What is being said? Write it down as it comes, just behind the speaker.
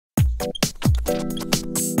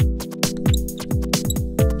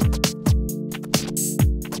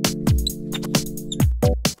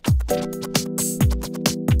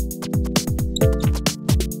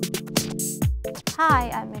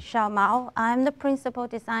Xiao Mao. I'm the Principal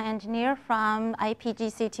Design Engineer from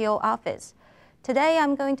IPG CTO office. Today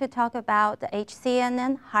I'm going to talk about the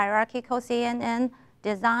HCNN, Hierarchical CNN,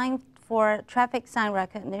 designed for traffic sign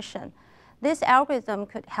recognition. This algorithm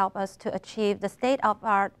could help us to achieve the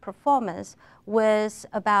state-of-the-art performance with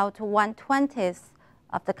about 1/20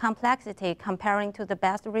 of the complexity comparing to the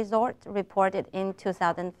best result reported in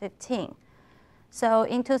 2015. So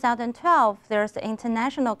in 2012, there's an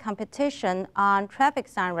international competition on traffic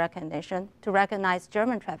sign recognition to recognize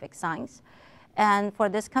German traffic signs. And for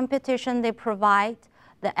this competition, they provide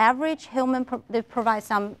the average human, they provide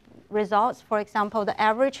some results. For example, the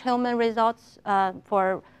average human results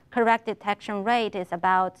for correct detection rate is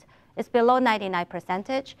below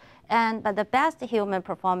 99%, but the best human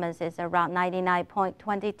performance is around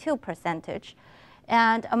 99.22%.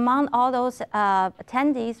 And among all those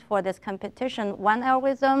attendees for this competition, one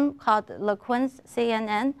algorithm called LeQuin's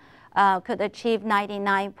CNN could achieve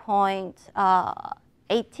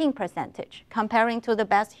 99.18%. Comparing to the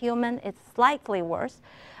best human, it's slightly worse.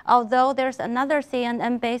 Although there's another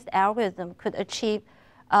CNN-based algorithm could achieve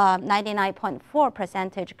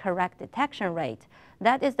 99.4% correct detection rate.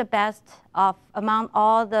 That is the best of among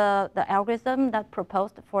all the algorithms that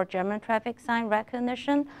proposed for German traffic sign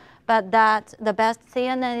recognition, but that the best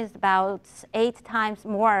CNN is about 8 times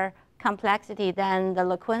more complexity than the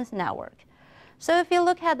LeQuin's network. So if you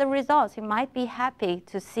look at the results, you might be happy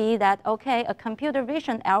to see that, okay, a computer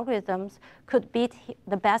vision algorithms could beat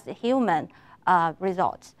the best human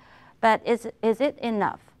results. But is it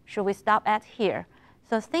enough? Should we stop at here?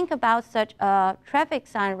 So think about such a traffic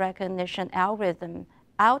sign recognition algorithm.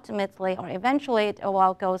 Ultimately, or eventually, it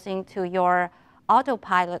all goes into your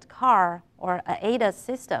autopilot car or an ADAS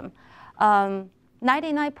system.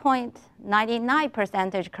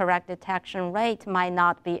 99.99% correct detection rate might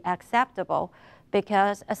not be acceptable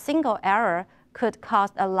because a single error could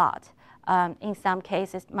cost a lot. In some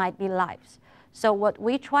cases, it might be lives. So what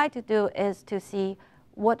we try to do is to see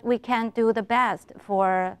what we can do the best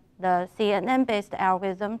for the CNN-based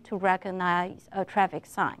algorithm to recognize a traffic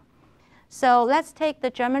sign. So let's take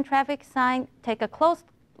the German traffic sign, take a close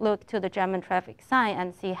look to the German traffic sign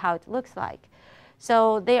and see how it looks like.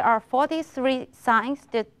 So there are 43 signs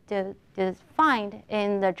defined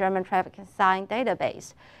in the German traffic sign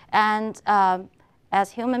database. And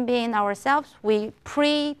as human beings ourselves, we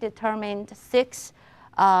predetermined 6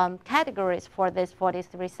 categories for these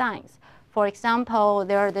 43 signs. For example,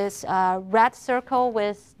 there's this red circle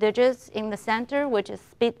with digits in the center, which is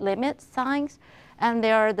speed limit signs. And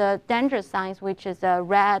there are the danger signs, which is a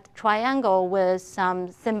red triangle with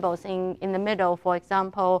some symbols in the middle. For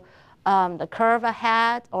example, the curve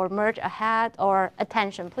ahead, or merge ahead, or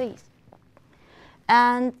attention, please.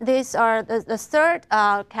 And these are the third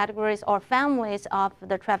categories or families of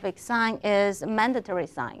the traffic sign is mandatory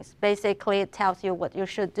signs. Basically, it tells you what you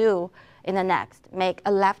should do in the next. Make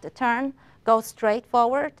a left turn, go straight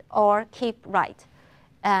forward, or keep right.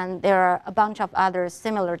 And there are a bunch of others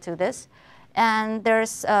similar to this. And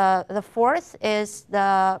there's the fourth is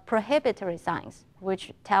the prohibitory signs,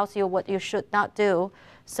 which tells you what you should not do.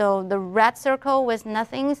 So the red circle with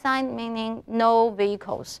nothing sign, meaning no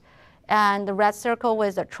vehicles. And the red circle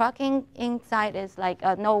with a truck inside is like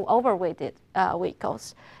no overweighted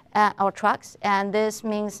vehicles or trucks. And this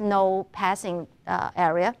means no passing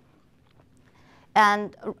area.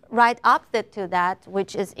 And right opposite to that,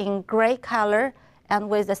 which is in gray color and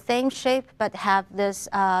with the same shape but have this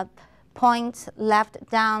point left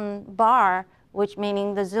down bar, which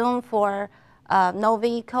meaning the zone for no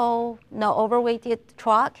vehicle, no overweighted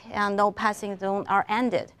truck, and no passing zone are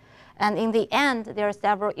ended. And in the end, there are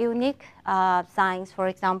several unique signs, for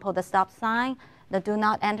example, the stop sign, the do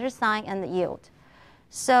not enter sign, and the yield.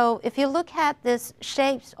 So if you look at these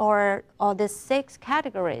shapes or these 6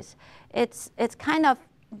 categories, it's kind of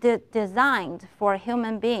designed for a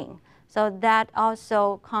human being. So that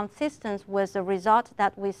also consistent with the results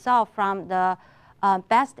that we saw from the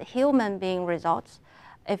best human being results.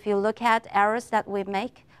 If you look at errors that we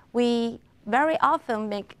make, we very often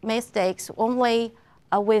make mistakes only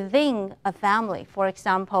within a family. For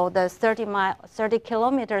example, the 30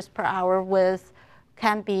 kilometers per hour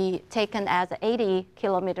can be taken as 80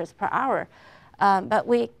 kilometers per hour. But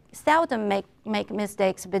we seldom make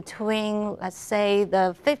mistakes between, let's say,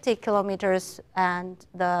 the 50 kilometers and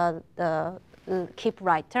the keep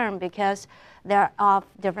right turn because they're of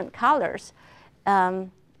different colors.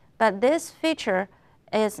 But this feature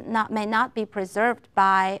may not be preserved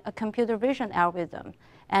by a computer vision algorithm.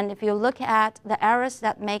 And if you look at the errors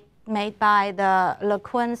that made by the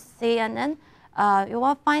LeQuin's CNN, you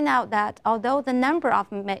will find out that although the number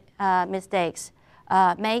of mistakes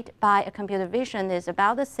made by a computer vision is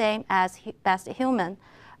about the same as best human.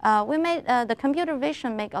 The computer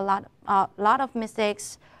vision make a lot of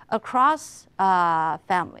mistakes across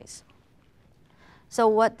families. So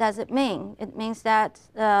what does it mean? It means that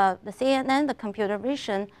the CNN, the computer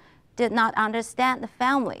vision, did not understand the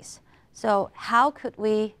families. So how could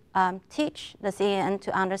we teach the CNN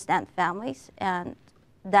to understand families? And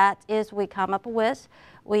that is we come up with.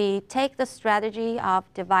 We take the strategy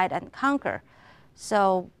of divide and conquer.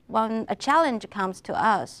 So when a challenge comes to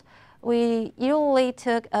us, we usually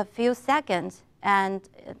took a few seconds and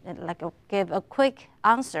give a quick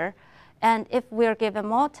answer. And if we're given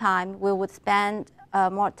more time, we would spend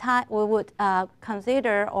more time. We would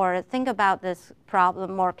consider or think about this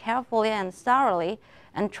problem more carefully and thoroughly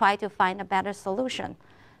and try to find a better solution.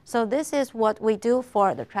 So this is what we do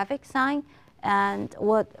for the traffic sign and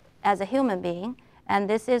as a human being. And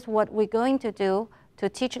this is what we're going to do to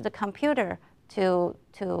teach the computer to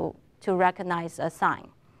recognize a sign.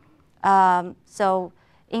 So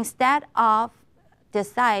instead of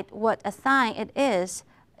decide what a sign it is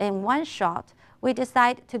in one shot, we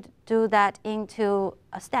decide to do that into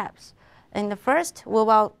steps. In the first, we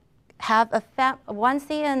will have one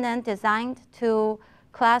CNN designed to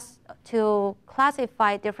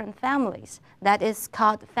classify different families. That is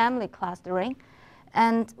called family clustering.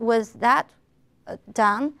 And with that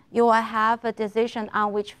done, you will have a decision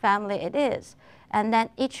on which family it is. And then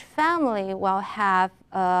each family will have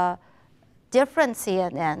a different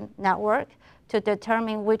CNN network to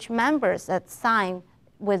determine which members that sign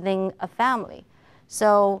within a family.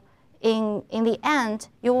 So in the end,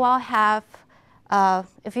 you will have,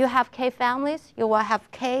 if you have K families, you will have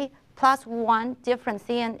K plus 1 different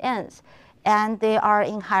CNNs. And they are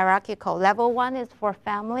in hierarchical. Level 1 is for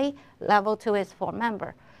family, level 2 is for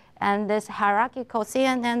member. And this hierarchical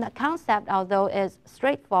CNN concept, although is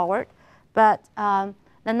straightforward, but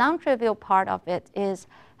the non-trivial part of it is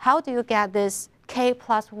how do you get this K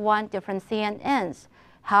plus 1 different CNNs?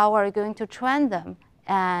 How are you going to train them?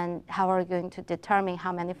 And how are you going to determine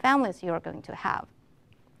how many families you are going to have?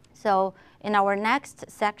 So in our next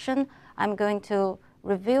section, I'm going to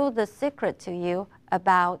reveal the secret to you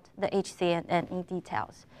about the HCNN in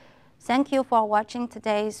details. Thank you for watching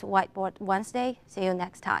today's Whiteboard Wednesday. See you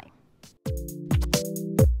next time.